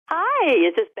Hi,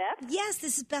 is this Beth? Yes,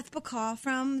 this is Beth Bacall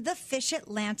from The Fish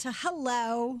Atlanta.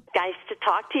 Hello. Nice to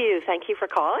talk to you. Thank you for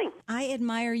calling. I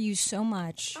admire you so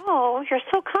much. Oh, you're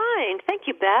so kind. Thank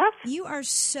you, Beth. You are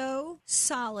so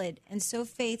solid and so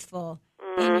faithful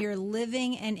in your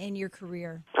living and in your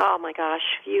career. Oh, my gosh.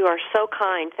 You are so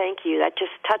kind. Thank you. That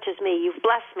just touches me. You've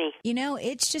blessed me. You know,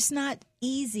 it's just not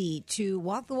easy to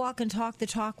walk the walk and talk the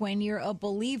talk when you're a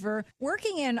believer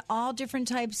working in all different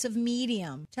types of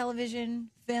medium, television,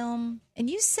 film, and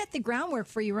you set the groundwork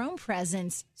for your own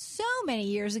presence so many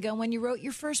years ago when you wrote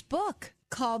your first book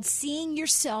called Seeing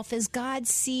Yourself as God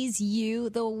Sees You,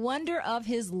 The Wonder of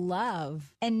His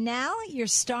Love. And now you're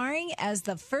starring as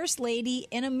the First Lady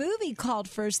in a movie called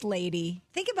First Lady.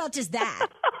 Think about just that.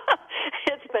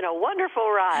 It's been a wonderful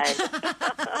ride.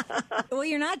 Well,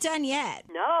 you're not done yet.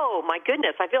 No, my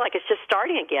goodness. I feel like it's just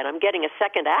starting again. I'm getting a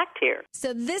second act here.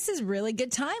 So this is really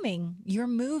good timing. Your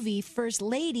movie, First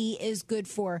Lady, is good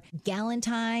for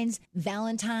Galentine's,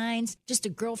 Valentine's, just a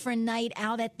girlfriend night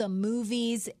out at the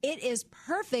movies. It is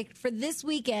perfect for this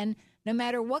weekend, no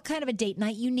matter what kind of a date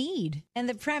night you need. And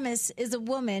the premise is a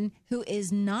woman who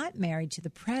is not married to the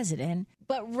president,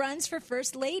 but runs for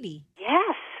First Lady.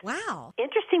 Yes. Wow.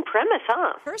 Interesting premise,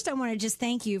 huh? First, I want to just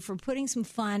thank you for putting some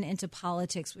fun into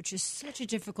politics, which is such a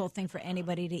difficult thing for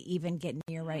anybody to even get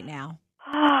near right now.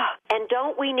 And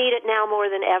don't we need it now more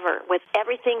than ever? With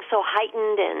everything so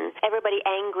heightened and everybody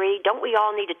angry, don't we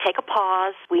all need to take a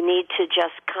pause? We need to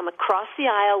just come across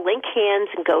the aisle, link hands,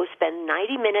 and go spend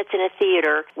 90 minutes in a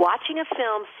theater watching a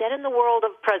film set in the world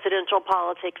of presidential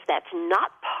politics that's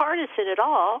not partisan at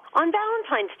all on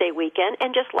Valentine's Day weekend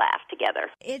and just laugh together.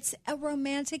 It's a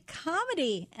romantic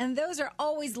comedy, and those are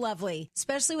always lovely,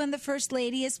 especially when the First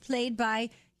Lady is played by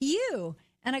you.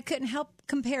 And I couldn't help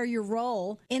compare your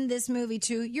role in this movie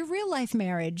to your real-life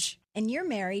marriage. And you're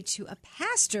married to a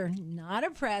pastor, not a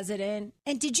president.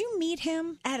 And did you meet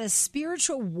him at a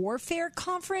spiritual warfare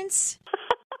conference?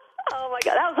 Oh, my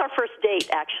God. That was our first date,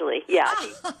 actually. Yeah.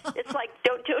 It's like,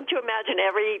 don't you imagine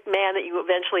every man that you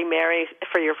eventually marry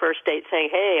for your first date saying,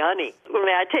 hey, honey,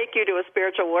 may I take you to a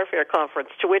spiritual warfare conference?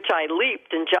 To which I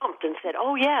leaped and jumped and said,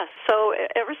 oh, yes. So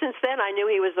ever since then, I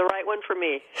knew he was the right one for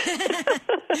me.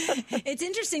 It's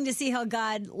interesting to see how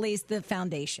God lays the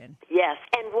foundation. Yes.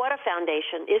 And what a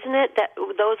foundation, isn't it? That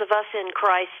those of us in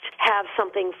Christ have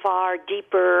something far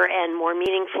deeper and more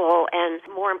meaningful and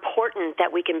more important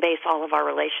that we can base all of our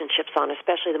relationships on,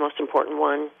 especially the most important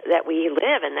one that we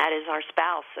live, and that is our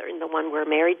spouse, or the one we're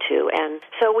married to. And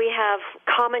so we have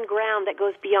common ground that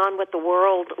goes beyond what the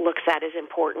world looks at as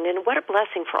important, and what a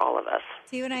blessing for all of us.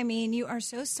 See what I mean? You are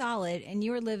so solid, and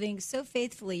you are living so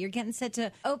faithfully. You're getting set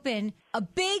to open a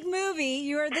big movie.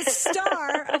 You are the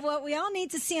star of what we all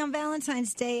need to see on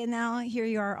Valentine's Day, and now here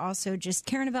you are also just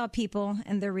caring about people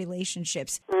and their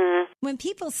relationships. When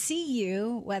people see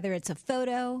you, whether it's a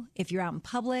photo, if you're out in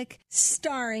public,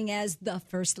 starring as the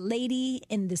First Lady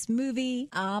in this movie,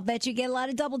 I'll bet you get a lot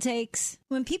of double takes.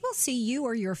 When people see you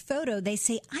or your photo, they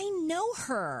say, I know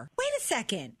her. Wait a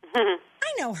second.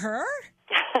 I know her.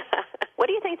 What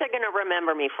do you think they're going to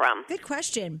remember me from? Good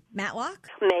question. Matlock?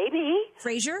 Maybe.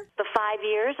 Frasier? The 5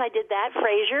 years I did that.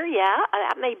 Frasier, yeah,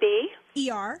 that may be.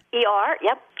 ER? ER,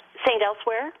 yep. St.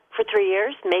 Elsewhere for 3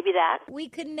 years, maybe that. We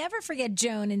could never forget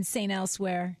Joan in St.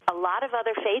 Elsewhere. A lot of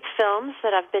other faith films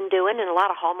that I've been doing and a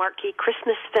lot of Hallmark-y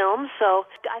Christmas films. So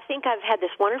I think I've had this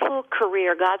wonderful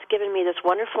career. God's given me this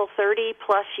wonderful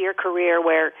 30-plus year career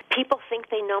where people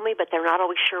think they know me, but they're not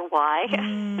always sure why.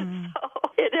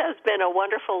 So it has been a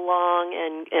wonderful, long,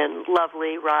 and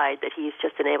lovely ride that He's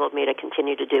just enabled me to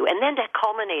continue to do. And then to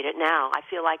culminate it now, I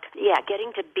feel like,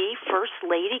 getting to be First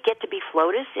Lady, get to be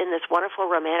FLOTUS in this wonderful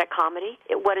romantic comedy,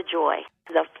 what a joy.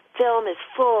 The film is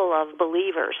full of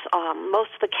believers.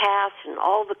 Most of the cast and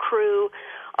all the crew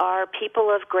are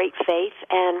people of great faith,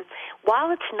 and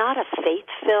while it's not a faith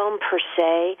film per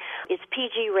se, it's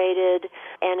PG-rated,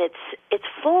 and it's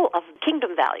full of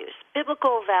kingdom values,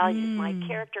 biblical values. My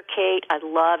character, Kate, I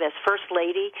love as First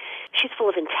Lady. She's full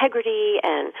of integrity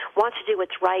and wants to do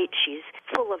what's right. She's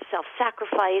full of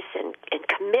self-sacrifice and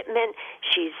commitment.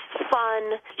 She's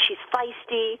fun. She's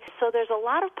feisty. So there's a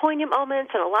lot of poignant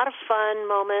moments and a lot of fun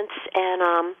moments,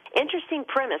 and interesting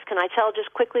premise. Can I tell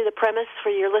just quickly the premise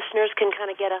for your listeners can kind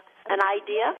of get an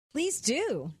idea? Please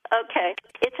do. Okay.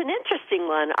 It's an interesting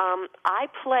one. I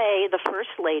play the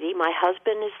First Lady. My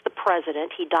husband is the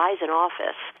president. He dies in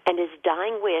office, and his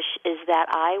dying wish is that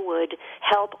I would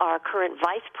help our current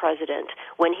vice president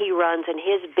when he runs in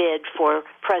his bid for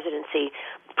presidency,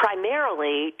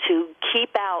 primarily to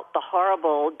keep out the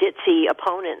horrible, ditzy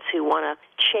opponents who want to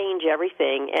change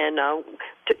everything, and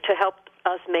to help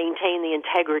us maintain the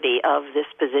integrity of this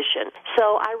position.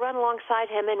 So I run alongside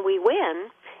him, and we win.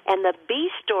 And the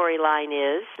B storyline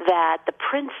is that the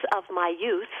prince of my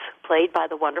youth, played by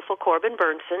the wonderful Corbin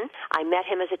Burnson, I met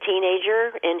him as a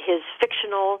teenager in his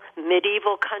fictional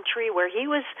medieval country where he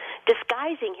was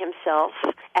disguising himself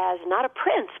as not a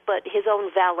prince, but his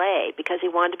own valet, because he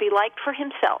wanted to be liked for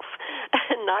himself,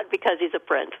 not because he's a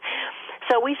prince.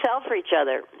 So we fell for each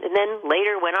other, and then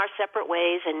later went our separate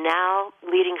ways, and now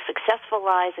leading successful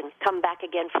lives and come back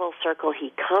again full circle.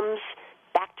 He comes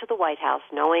back to the White House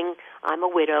knowing I'm a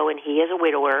widow and he is a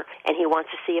widower, and he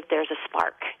wants to see if there's a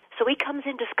spark. So he comes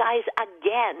in disguise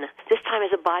again, this time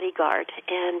as a bodyguard.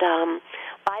 And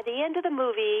by the end of the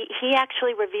movie, he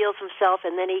actually reveals himself,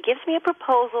 and then he gives me a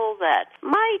proposal that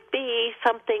might be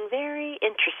something very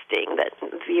interesting that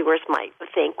viewers might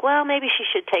think, well, maybe she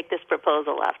should take this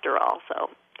proposal after all.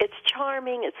 So it's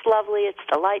charming, it's lovely, it's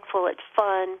delightful, it's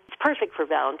fun. It's perfect for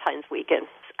Valentine's weekend.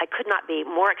 I could not be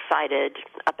more excited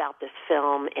about this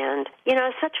film, and, you know,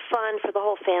 it's such fun for the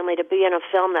whole family to be in a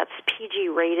film that's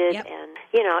PG rated, and,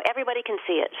 you know, everybody can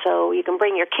see it. So you can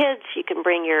bring your kids, you can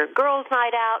bring your girls'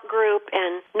 night out group,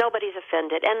 and nobody's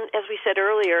offended. And as we said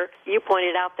earlier, you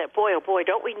pointed out that, boy, oh boy,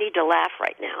 don't we need to laugh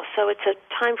right now. So it's a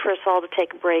time for us all to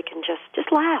take a break and just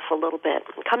laugh a little bit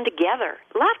and come together.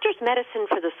 Laughter's medicine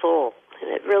for the soul.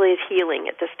 And it really is healing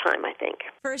at this time, I think.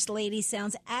 First Lady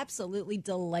sounds absolutely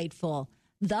delightful.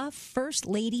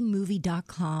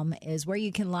 TheFirstLadyMovie.com is where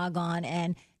you can log on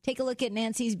and take a look at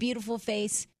Nancy's beautiful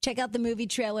face, check out the movie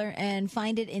trailer, and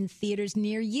find it in theaters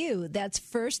near you. That's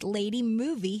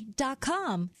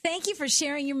FirstLadyMovie.com. Thank you for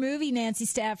sharing your movie, Nancy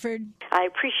Stafford. I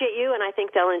appreciate you, and I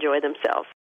think they'll enjoy themselves.